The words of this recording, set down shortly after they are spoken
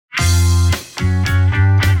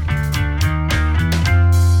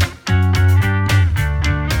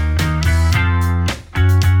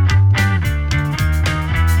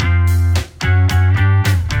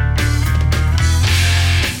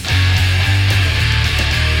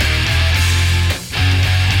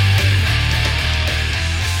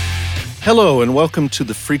Hello and welcome to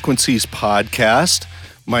the Frequencies Podcast.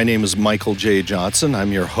 My name is Michael J. Johnson.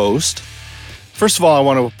 I'm your host. First of all, I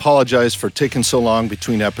want to apologize for taking so long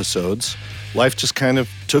between episodes. Life just kind of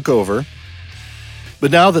took over.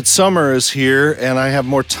 But now that summer is here and I have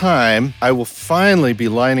more time, I will finally be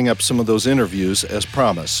lining up some of those interviews as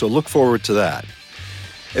promised. So look forward to that.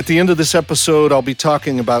 At the end of this episode, I'll be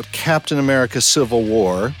talking about Captain America: Civil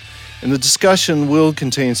War, and the discussion will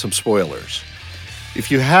contain some spoilers. If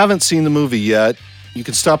you haven't seen the movie yet, you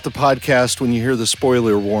can stop the podcast when you hear the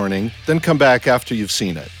spoiler warning, then come back after you've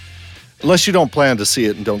seen it. Unless you don't plan to see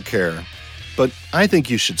it and don't care. But I think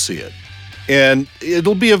you should see it. And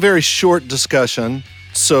it'll be a very short discussion,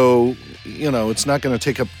 so, it's not going to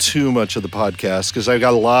take up too much of the podcast because I've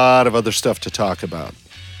got a lot of other stuff to talk about.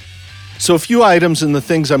 So a few items in the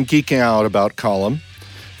Things I'm Geeking Out About column.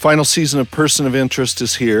 Final season of Person of Interest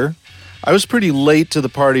is here. I was pretty late to the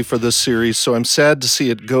party for this series, so I'm sad to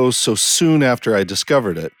see it go so soon after I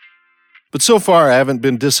discovered it. But so far, I haven't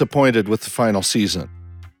been disappointed with the final season.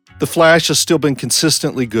 The Flash has still been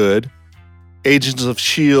consistently good. Agents of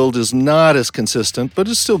S.H.I.E.L.D. is not as consistent, but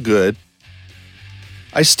is still good.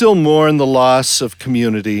 I still mourn the loss of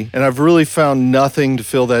Community, and I've really found nothing to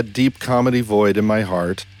fill that deep comedy void in my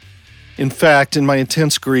heart. In fact, in my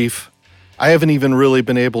intense grief, I haven't even really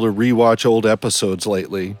been able to rewatch old episodes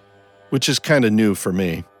lately, which is kind of new for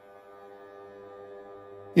me.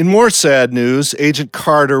 In more sad news, Agent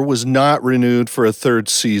Carter was not renewed for a third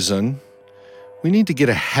season. We need to get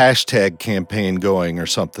a hashtag campaign going or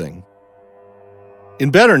something.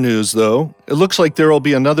 In better news, though, it looks like there will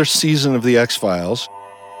be another season of The X-Files,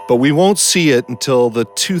 but we won't see it until the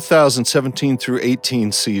 2017 through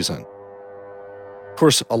 18 season. Of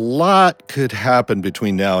course, a lot could happen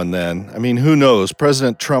between now and then. I mean, who knows?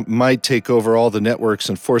 President Trump might take over all the networks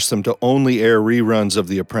and force them to only air reruns of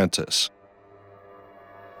The Apprentice.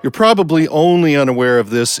 You're probably only unaware of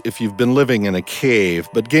this if you've been living in a cave,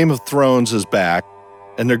 but Game of Thrones is back,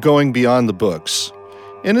 and they're going beyond the books.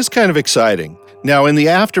 And it's kind of exciting. Now, in the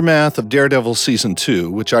aftermath of Daredevil Season 2,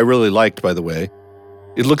 which I really liked, by the way,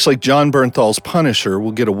 it looks like Jon Bernthal's Punisher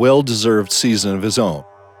will get a well-deserved season of his own.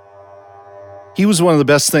 He was one of the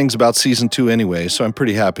best things about Season 2 anyway, so I'm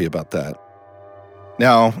pretty happy about that.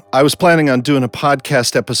 Now, I was planning on doing a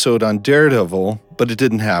podcast episode on Daredevil, but it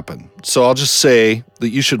didn't happen. So I'll just say that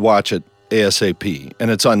you should watch it ASAP, and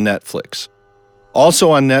it's on Netflix. Also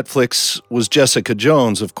on Netflix was Jessica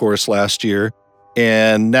Jones, of course, last year,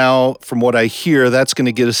 and now, from what I hear, that's going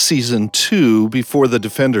to get a Season 2 before the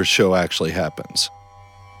Defenders show actually happens.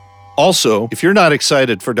 Also, if you're not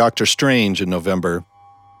excited for Doctor Strange in November,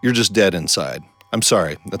 you're just dead inside. I'm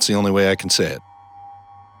sorry, that's the only way I can say it.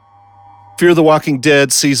 Fear the Walking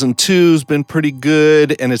Dead Season 2's been pretty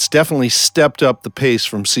good, and it's definitely stepped up the pace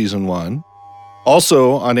from Season 1.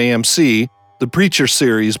 Also, on AMC, the Preacher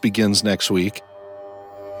series begins next week.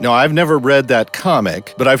 Now, I've never read that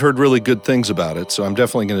comic, but I've heard really good things about it, so I'm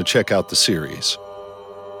definitely going to check out the series.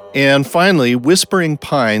 And finally, Whispering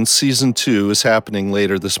Pines Season 2 is happening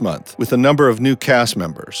later this month, with a number of new cast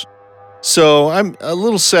members. So I'm a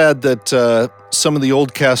little sad that some of the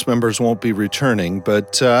old cast members won't be returning,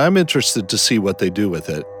 but I'm interested to see what they do with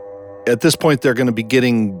it. At this point, they're going to be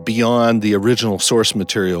getting beyond the original source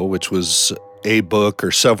material, which was a book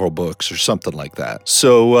or several books or something like that.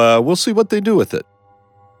 So we'll see what they do with it.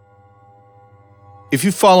 If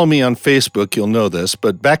you follow me on Facebook, you'll know this,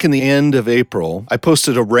 but back in the end of April, I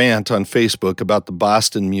posted a rant on Facebook about the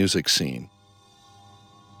Boston music scene.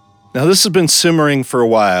 Now, this has been simmering for a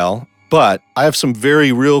while, but I have some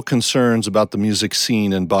very real concerns about the music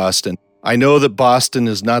scene in Boston. I know that Boston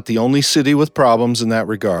is not the only city with problems in that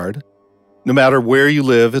regard. No matter where you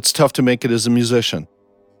live, it's tough to make it as a musician.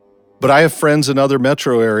 But I have friends in other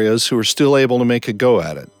metro areas who are still able to make a go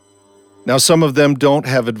at it. Now, some of them don't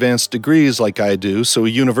have advanced degrees like I do, so a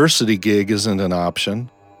university gig isn't an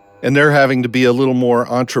option. And they're having to be a little more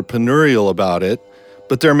entrepreneurial about it,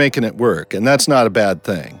 but they're making it work, and that's not a bad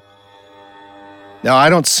thing. Now,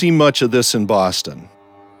 I don't see much of this in Boston.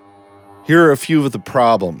 Here are a few of the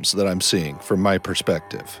problems that I'm seeing from my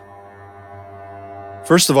perspective.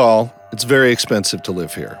 First of all, it's very expensive to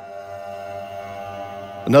live here.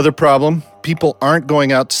 Another problem, people aren't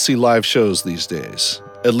going out to see live shows these days,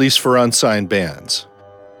 at least for unsigned bands.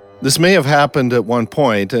 This may have happened at one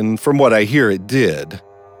point, and from what I hear, it did,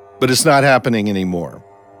 but it's not happening anymore.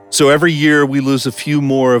 So every year we lose a few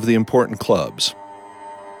more of the important clubs.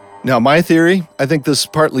 Now, my theory, I think this is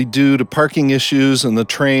partly due to parking issues and the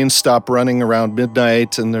trains stop running around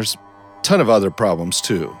midnight, and there's a ton of other problems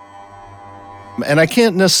too. And I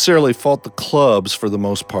can't necessarily fault the clubs for the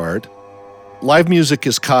most part. Live music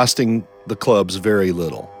is costing the clubs very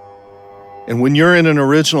little. And when you're in an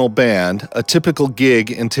original band, a typical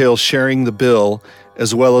gig entails sharing the bill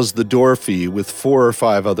as well as the door fee with 4 or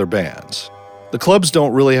 5 other bands. The clubs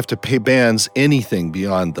don't really have to pay bands anything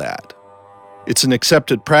beyond that. It's an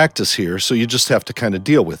accepted practice here, so you just have to kind of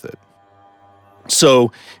deal with it.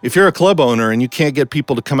 So if you're a club owner and you can't get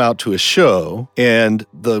people to come out to a show, and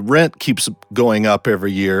the rent keeps going up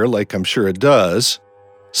every year, like I'm sure it does,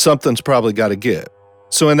 something's probably got to give.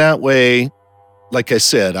 So in that way, like I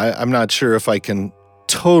said, I'm not sure if I can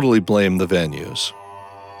totally blame the venues.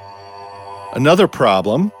 Another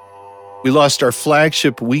problem, we lost our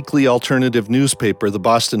flagship weekly alternative newspaper, the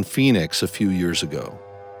Boston Phoenix, a few years ago.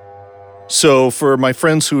 So for my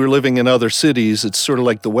friends who are living in other cities, it's sort of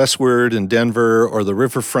like the Westword in Denver or the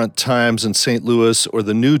Riverfront Times in St. Louis or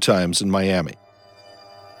the New Times in Miami.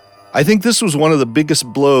 I think this was one of the biggest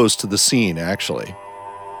blows to the scene, actually.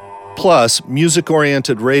 Plus,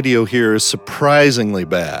 music-oriented radio here is surprisingly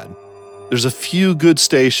bad. There's a few good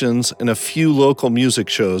stations and a few local music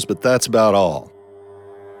shows, but that's about all.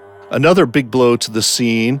 Another big blow to the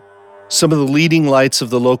scene, some of the leading lights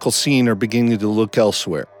of the local scene are beginning to look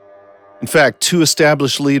elsewhere. In fact, 2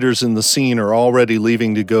 established leaders in the scene are already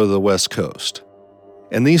leaving to go to the West Coast.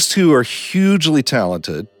 And these 2 are hugely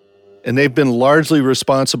talented, and they've been largely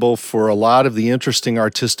responsible for a lot of the interesting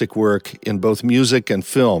artistic work in both music and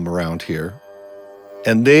film around here.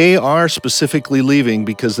 And they are specifically leaving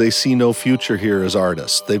because they see no future here as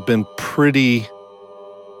artists. They've been pretty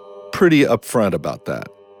upfront about that.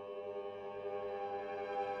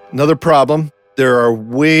 Another problem, there are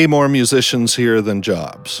way more musicians here than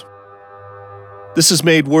jobs. This is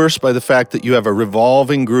made worse by the fact that you have a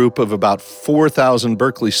revolving group of about 4,000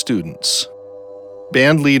 Berklee students.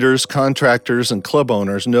 Band leaders, contractors, and club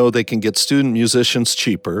owners know they can get student musicians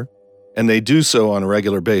cheaper, and they do so on a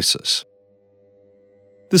regular basis.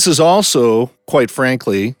 This has also, quite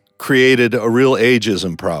frankly, created a real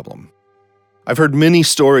ageism problem. I've heard many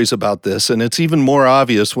stories about this, and it's even more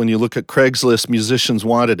obvious when you look at Craigslist musicians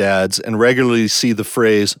wanted ads and regularly see the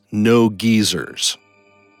phrase, "no geezers."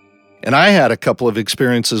 And I had a couple of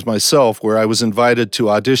experiences myself where I was invited to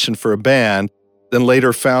audition for a band, then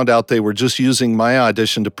later found out they were just using my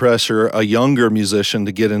audition to pressure a younger musician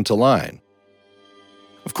to get into line.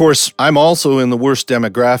 Of course, I'm also in the worst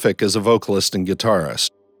demographic as a vocalist and guitarist.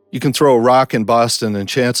 You can throw a rock in Boston and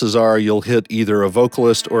chances are you'll hit either a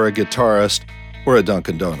vocalist or a guitarist or a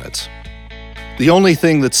Dunkin' Donuts. The only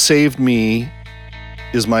thing that saved me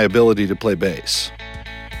is my ability to play bass.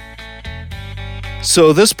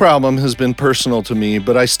 So this problem has been personal to me,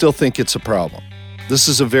 but I still think it's a problem. This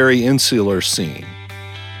is a very insular scene.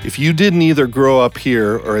 If you didn't either grow up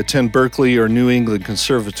here or attend Berklee or New England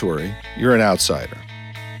Conservatory, you're an outsider.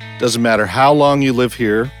 Doesn't matter how long you live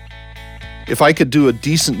here. If I could do a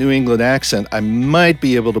decent New England accent, I might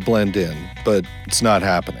be able to blend in, but it's not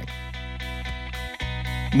happening.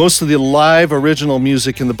 Most of the live original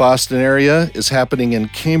music in the Boston area is happening in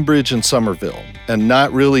Cambridge and Somerville, and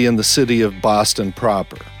not really in the city of Boston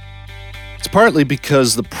proper. It's partly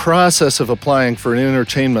because the process of applying for an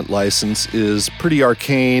entertainment license is pretty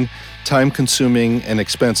arcane, time-consuming, and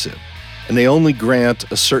expensive, and they only grant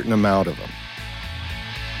a certain amount of them.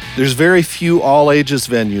 There's very few all-ages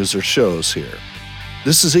venues or shows here.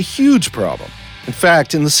 This is a huge problem. In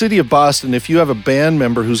fact, in the city of Boston, if you have a band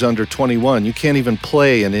member who's under 21, you can't even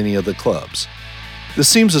play in any of the clubs. This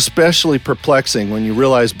seems especially perplexing when you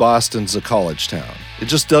realize Boston's a college town. It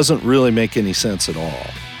just doesn't really make any sense at all.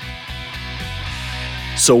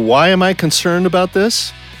 So why am I concerned about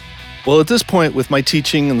this? Well, at this point, with my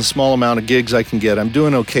teaching and the small amount of gigs I can get, I'm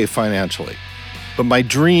doing okay financially. But my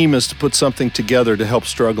dream is to put something together to help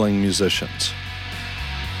struggling musicians.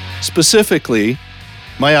 Specifically,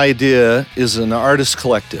 my idea is an artist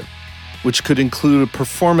collective, which could include a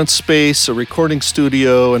performance space, a recording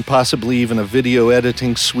studio, and possibly even a video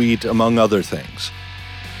editing suite, among other things.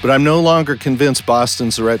 But I'm no longer convinced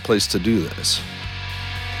Boston's the right place to do this.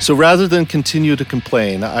 So rather than continue to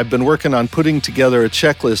complain, I've been working on putting together a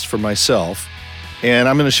checklist for myself, and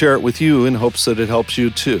I'm going to share it with you in hopes that it helps you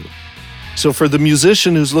too. So for the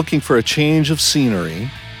musician who's looking for a change of scenery,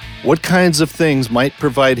 what kinds of things might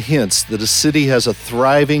provide hints that a city has a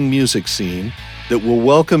thriving music scene that will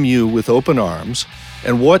welcome you with open arms,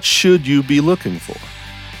 and what should you be looking for?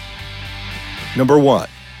 Number 1,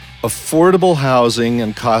 affordable housing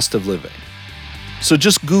and cost of living. So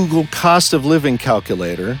just Google cost of living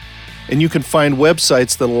calculator, and you can find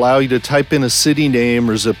websites that allow you to type in a city name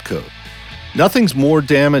or zip code. Nothing's more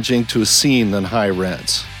damaging to a scene than high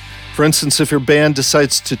rents. For instance, if your band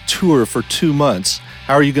decides to tour for 2 months,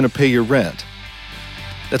 how are you going to pay your rent?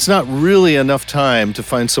 That's not really enough time to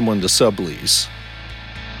find someone to sublease.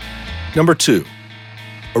 Number 2,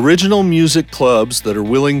 original music clubs that are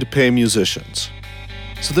willing to pay musicians.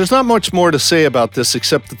 So there's not much more to say about this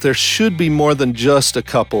except that there should be more than just a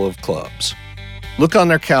couple of clubs. Look on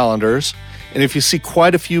their calendars, and if you see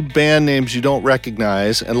quite a few band names you don't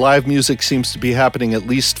recognize and live music seems to be happening at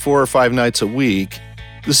least 4 or 5 nights a week,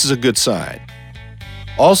 this is a good sign.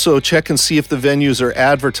 Also, check and see if the venues are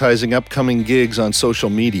advertising upcoming gigs on social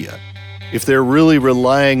media. If they're really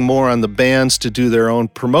relying more on the bands to do their own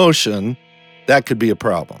promotion, that could be a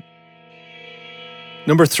problem.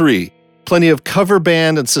 Number 3, plenty of cover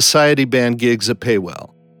band and society band gigs that pay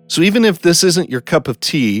well. So even if this isn't your cup of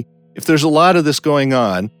tea, if there's a lot of this going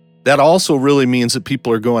on, that also really means that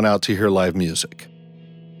people are going out to hear live music.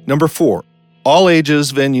 Number 4, all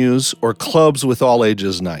ages venues or clubs with all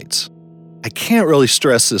ages nights. I can't really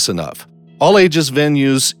stress this enough. All ages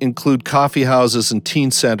venues include coffee houses and teen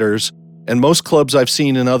centers, and most clubs I've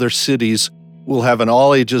seen in other cities will have an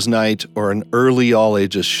all ages night or an early all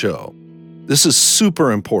ages show. This is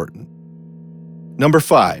super important. Number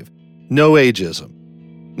 5, no ageism.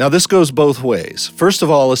 Now this goes both ways. First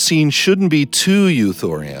of all, a scene shouldn't be too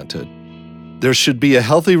youth-oriented. There should be a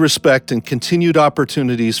healthy respect and continued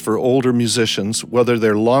opportunities for older musicians, whether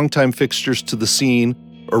they're longtime fixtures to the scene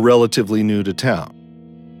or relatively new to town.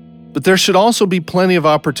 But there should also be plenty of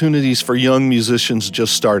opportunities for young musicians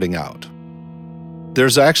just starting out.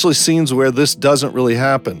 There's actually scenes where this doesn't really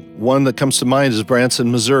happen. One that comes to mind is Branson,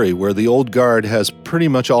 Missouri, where the old guard has pretty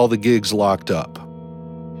much all the gigs locked up.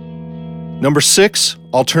 Number 6,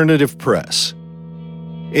 alternative press.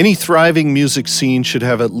 Any thriving music scene should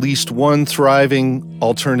have at least one thriving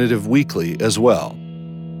alternative weekly as well.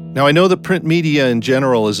 Now, I know that print media in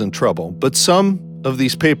general is in trouble, but some of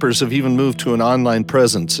these papers have even moved to an online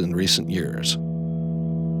presence in recent years.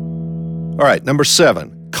 All right, number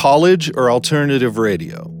 7, college or alternative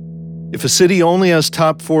radio. If a city only has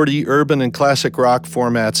top 40 urban and classic rock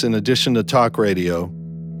formats in addition to talk radio,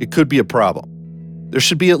 it could be a problem. There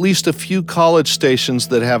should be at least a few college stations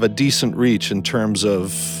that have a decent reach in terms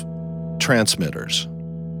of transmitters.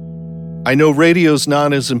 I know radio's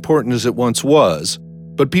not as important as it once was,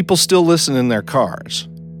 but people still listen in their cars.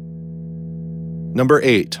 Number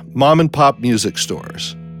 8, mom and pop music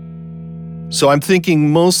stores. So I'm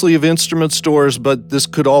thinking mostly of instrument stores, but this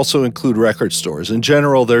could also include record stores. In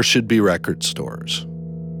general, there should be record stores.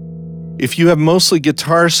 If you have mostly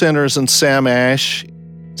guitar centers and Sam Ash,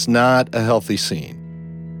 it's not a healthy scene.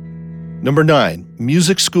 Number 9,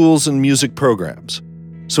 music schools and music programs.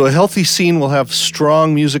 So a healthy scene will have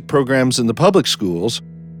strong music programs in the public schools,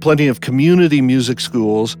 plenty of community music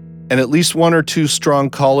schools, and at least 1 or 2 strong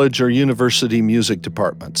college or university music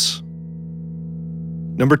departments.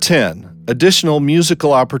 Number 10, additional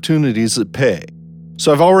musical opportunities that pay.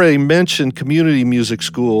 So I've already mentioned community music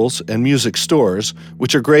schools and music stores,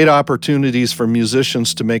 which are great opportunities for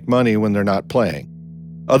musicians to make money when they're not playing.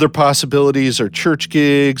 Other possibilities are church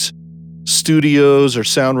gigs, studios, or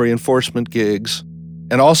sound reinforcement gigs.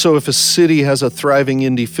 And also, if a city has a thriving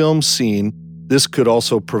indie film scene, this could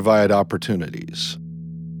also provide opportunities.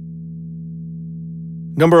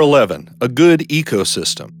 Number 11, a good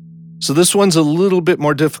ecosystem. So this one's a little bit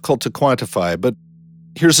more difficult to quantify, but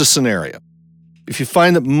here's a scenario. If you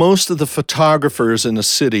find that most of the photographers in a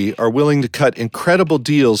city are willing to cut incredible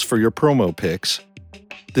deals for your promo pics,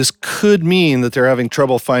 this could mean that they're having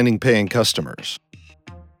trouble finding paying customers.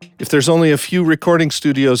 If there's only a few recording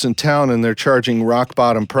studios in town and they're charging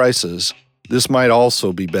rock-bottom prices, this might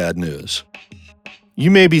also be bad news.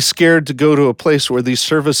 You may be scared to go to a place where these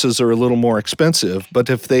services are a little more expensive, but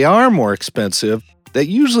if they are more expensive, that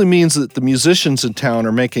usually means that the musicians in town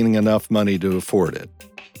are making enough money to afford it.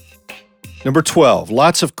 Number 12,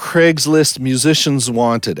 lots of Craigslist musicians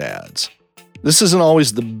wanted ads. This isn't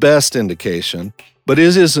always the best indication, but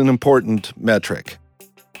it is an important metric.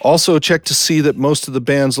 Also, check to see that most of the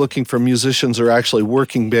bands looking for musicians are actually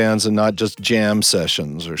working bands and not just jam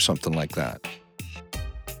sessions or something like that.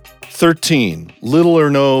 13, little or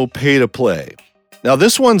no pay-to-play. Now,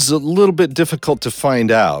 this one's a little bit difficult to find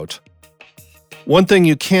out. One thing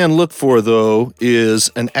you can look for, though, is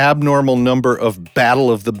an abnormal number of Battle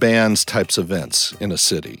of the Bands types events in a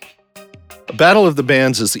city. A Battle of the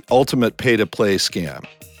Bands is the ultimate pay-to-play scam.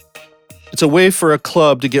 It's a way for a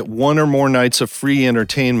club to get 1 or more nights of free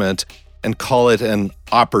entertainment and call it an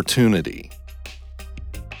opportunity.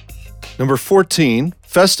 Number 14,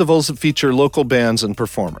 festivals that feature local bands and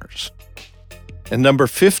performers. And number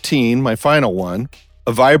 15, my final one,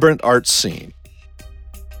 a vibrant arts scene.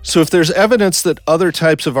 So if there's evidence that other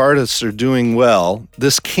types of artists are doing well,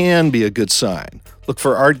 this can be a good sign. Look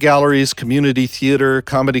for art galleries, community theater,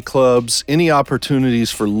 comedy clubs, any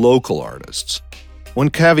opportunities for local artists. One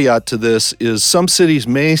caveat to this is some cities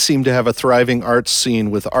may seem to have a thriving arts scene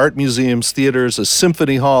with art museums, theaters, a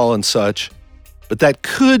symphony hall, and such, but that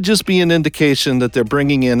could just be an indication that they're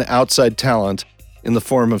bringing in outside talent in the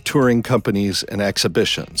form of touring companies and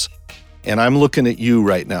exhibitions. And I'm looking at you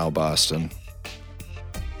right now, Boston.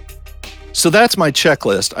 So that's my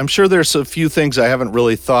checklist. I'm sure there's a few things I haven't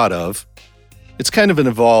really thought of. It's kind of an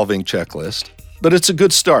evolving checklist, but it's a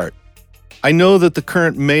good start. I know that the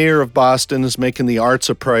current mayor of Boston is making the arts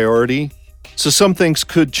a priority, so some things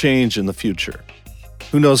could change in the future.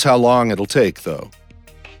 Who knows how long it'll take, though.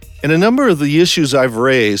 And a number of the issues I've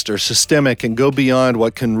raised are systemic and go beyond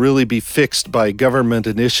what can really be fixed by government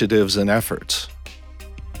initiatives and efforts.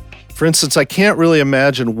 For instance, I can't really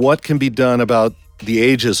imagine what can be done about the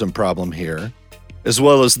ageism problem here, as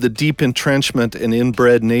well as the deep entrenchment and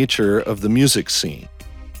inbred nature of the music scene.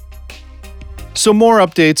 So more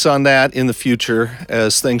updates on that in the future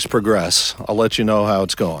as things progress. I'll let you know how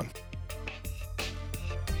it's going.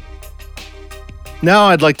 Now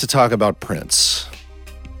I'd like to talk about Prince.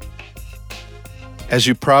 As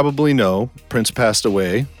you probably know, Prince passed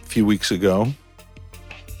away a few weeks ago.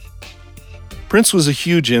 Prince was a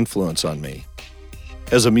huge influence on me,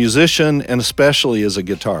 as a musician and especially as a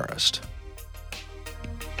guitarist.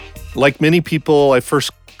 Like many people, I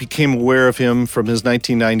first became aware of him from his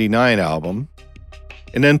 1999 album,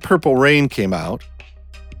 and then Purple Rain came out.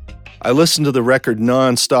 I listened to the record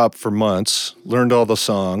nonstop for months, learned all the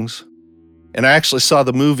songs, and I actually saw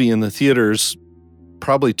the movie in the theaters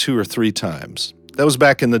probably 2 or 3 times. That was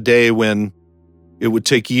back in the day when it would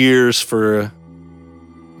take years for a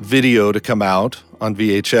video to come out on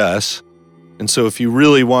VHS. And so if you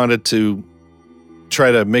really wanted to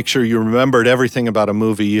try to make sure you remembered everything about a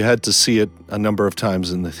movie, you had to see it a number of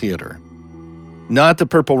times in the theater. Not that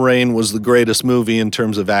Purple Rain was the greatest movie in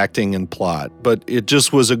terms of acting and plot, but it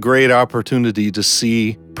just was a great opportunity to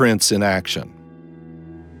see Prince in action.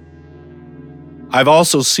 I've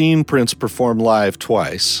also seen Prince perform live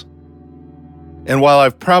twice. And while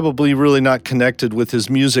I've probably really not connected with his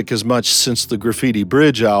music as much since the Graffiti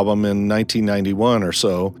Bridge album in 1991 or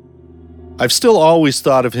so, I've still always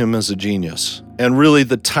thought of him as a genius, and really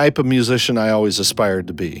the type of musician I always aspired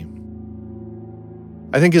to be.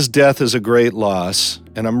 I think his death is a great loss,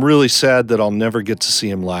 and I'm really sad that I'll never get to see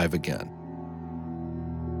him live again.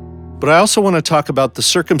 But I also want to talk about the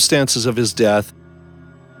circumstances of his death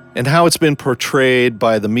and how it's been portrayed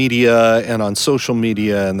by the media and on social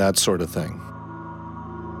media and that sort of thing.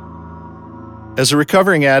 As a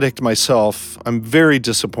recovering addict myself, I'm very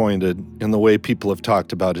disappointed in the way people have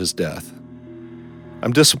talked about his death.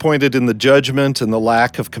 I'm disappointed in the judgment and the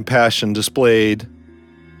lack of compassion displayed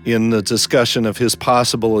in the discussion of his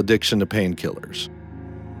possible addiction to painkillers.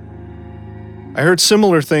 I heard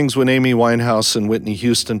similar things when Amy Winehouse and Whitney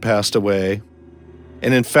Houston passed away.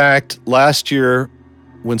 And in fact, last year,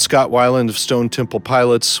 when Scott Weiland of Stone Temple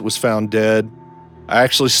Pilots was found dead, I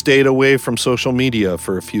actually stayed away from social media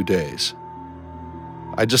for a few days.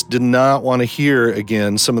 I just did not want to hear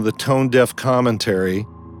again some of the tone-deaf commentary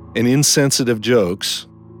and insensitive jokes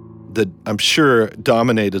that I'm sure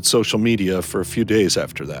dominated social media for a few days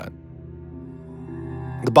after that.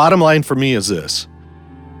 The bottom line for me is this: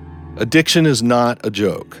 addiction is not a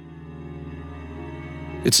joke.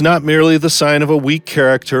 It's not merely the sign of a weak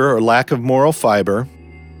character or lack of moral fiber.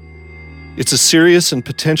 It's a serious and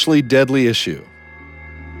potentially deadly issue.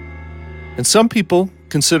 And some people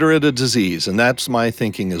consider it a disease, and that's my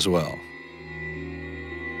thinking as well.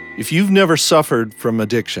 If you've never suffered from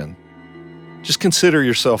addiction, just consider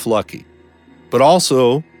yourself lucky. But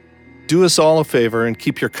also, do us all a favor and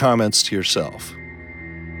keep your comments to yourself.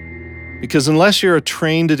 Because unless you're a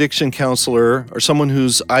trained addiction counselor or someone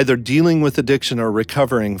who's either dealing with addiction or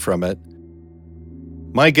recovering from it,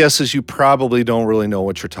 my guess is you probably don't really know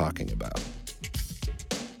what you're talking about.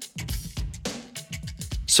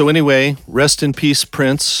 So anyway, rest in peace,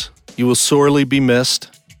 Prince. You will sorely be missed.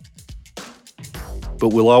 But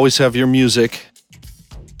we'll always have your music.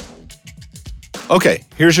 Okay,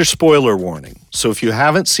 here's your spoiler warning. So if you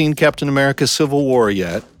haven't seen Captain America: Civil War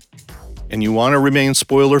yet, and you want to remain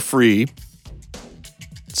spoiler-free,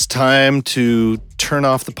 it's time to turn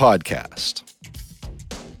off the podcast.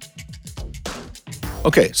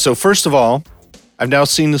 Okay, so first of all, I've now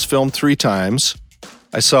seen this film 3 times.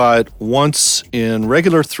 I saw it once in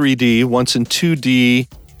regular 3D, once in 2D,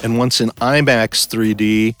 and once in IMAX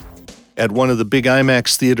 3D at one of the big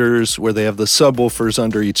IMAX theaters where they have the subwoofers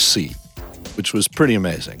under each seat, which was pretty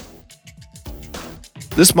amazing.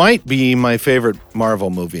 This might be my favorite Marvel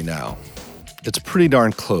movie now. It's pretty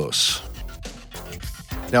darn close.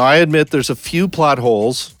 Now, I admit there's a few plot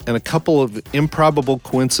holes and a couple of improbable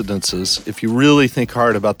coincidences if you really think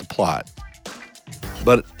hard about the plot.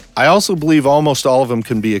 But I also believe almost all of them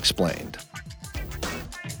can be explained.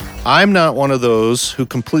 I'm not one of those who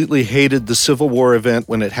completely hated the Civil War event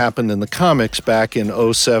when it happened in the comics back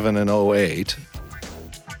in 07 and 08.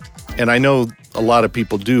 And I know a lot of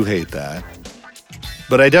people do hate that.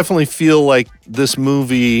 But I definitely feel like this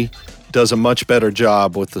movie does a much better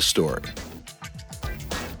job with the story.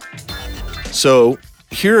 So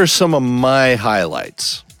here are some of my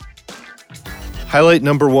highlights. Highlight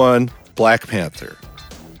number 1, Black Panther.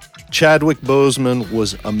 Chadwick Boseman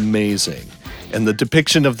was amazing. And the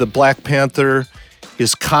depiction of the Black Panther,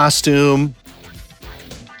 his costume,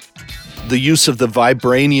 the use of the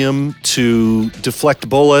vibranium to deflect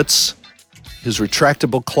bullets, his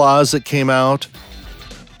retractable claws that came out,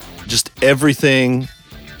 just everything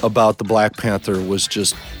about the Black Panther was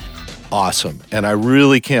just awesome. And I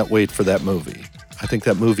really can't wait for that movie. I think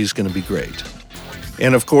that movie's going to be great.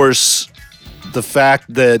 And of course, the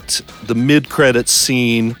fact that the mid-credits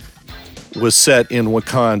scene was set in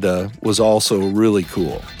Wakanda was also really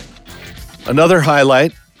cool. Another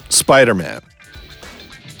highlight, Spider-Man.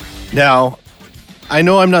 Now, I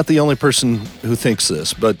know I'm not the only person who thinks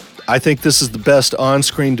this, but I think this is the best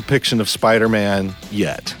on-screen depiction of Spider-Man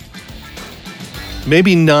yet.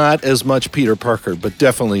 Maybe not as much Peter Parker, but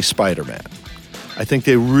definitely Spider-Man. I think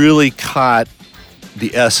they really caught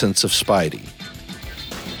the essence of Spidey.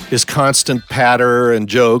 His constant patter and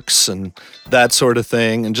jokes and that sort of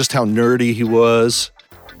thing, and just how nerdy he was.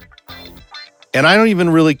 And I don't even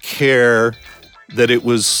really care that it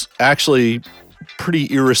was actually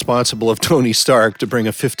pretty irresponsible of Tony Stark to bring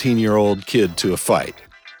a 15-year-old kid to a fight.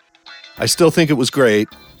 I still think it was great.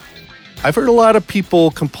 I've heard a lot of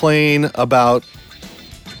people complain about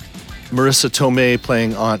Marissa Tomei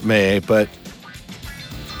playing Aunt May, but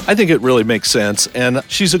I think it really makes sense. And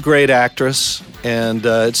she's a great actress, and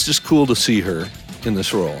it's just cool to see her in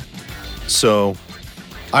this role. So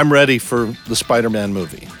I'm ready for the Spider-Man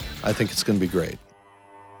movie. I think it's going to be great.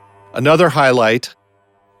 Another highlight,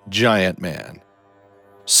 Giant Man.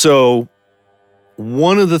 So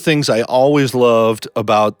one of the things I always loved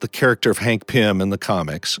about the character of Hank Pym in the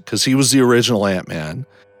comics, because he was the original Ant-Man,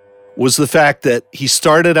 was the fact that he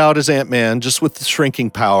started out as Ant-Man just with the shrinking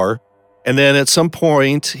power, and then at some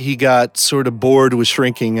point he got sort of bored with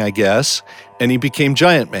shrinking, I guess, and he became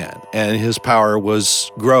Giant Man, and his power was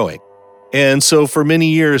growing. And so for many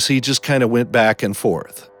years he just kind of went back and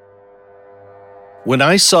forth. When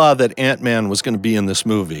I saw that Ant-Man was going to be in this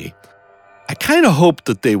movie, I kind of hoped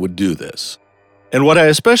that they would do this. And what I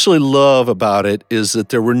especially love about it is that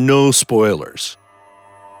there were no spoilers.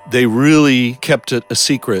 They really kept it a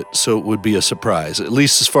secret so it would be a surprise, at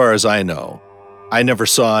least as far as I know. I never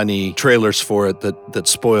saw any trailers for it that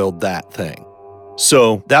spoiled that thing.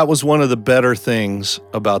 So that was one of the better things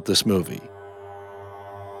about this movie.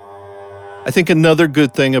 I think another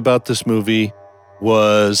good thing about this movie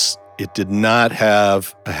was it did not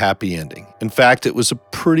have a happy ending. In fact, it was a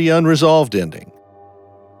pretty unresolved ending.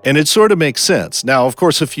 And it sort of makes sense. Now, of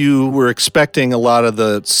course, if you were expecting a lot of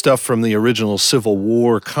the stuff from the original Civil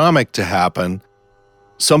War comic to happen,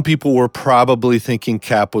 some people were probably thinking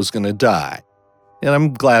Cap was going to die. And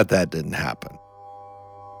I'm glad that didn't happen.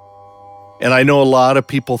 And I know a lot of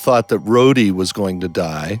people thought that Rhodey was going to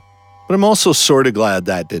die, but I'm also sort of glad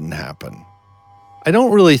that didn't happen. I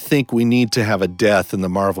don't really think we need to have a death in the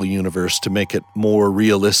Marvel Universe to make it more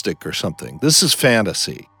realistic or something. This is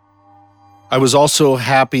fantasy. I was also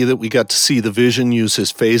happy that we got to see the Vision use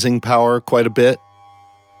his phasing power quite a bit.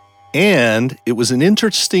 And it was an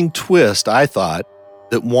interesting twist, I thought,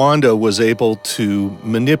 that Wanda was able to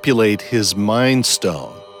manipulate his Mind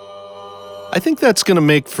Stone. I think that's going to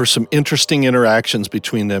make for some interesting interactions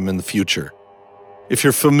between them in the future. If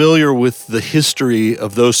you're familiar with the history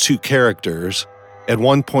of those two characters, at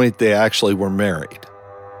one point they actually were married.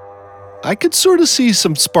 I could sort of see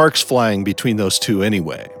some sparks flying between those two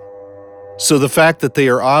anyway. So the fact that they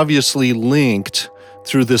are obviously linked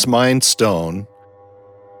through this Mind Stone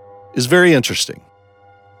is very interesting.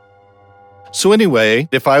 So anyway,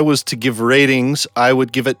 if I was to give ratings, I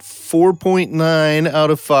would give it 4.9 out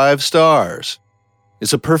of 5 stars.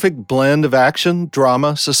 It's a perfect blend of action,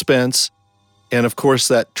 drama, suspense, and of course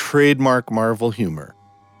that trademark Marvel humor.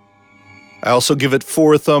 I also give it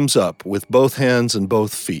 4 thumbs up with both hands and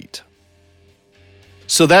both feet.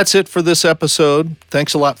 So that's it for this episode.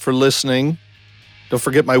 Thanks a lot for listening. Don't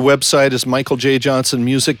forget my website is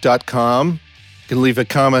michaeljjohnsonmusic.com. You can leave a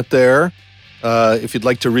comment there. If you'd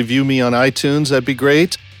like to review me on iTunes, that'd be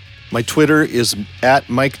great. My Twitter is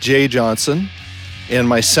 @MikeJJohnson. And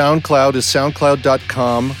my SoundCloud is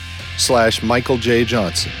soundcloud.com/Michael J.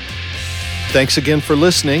 Johnson. Thanks again for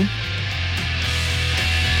listening.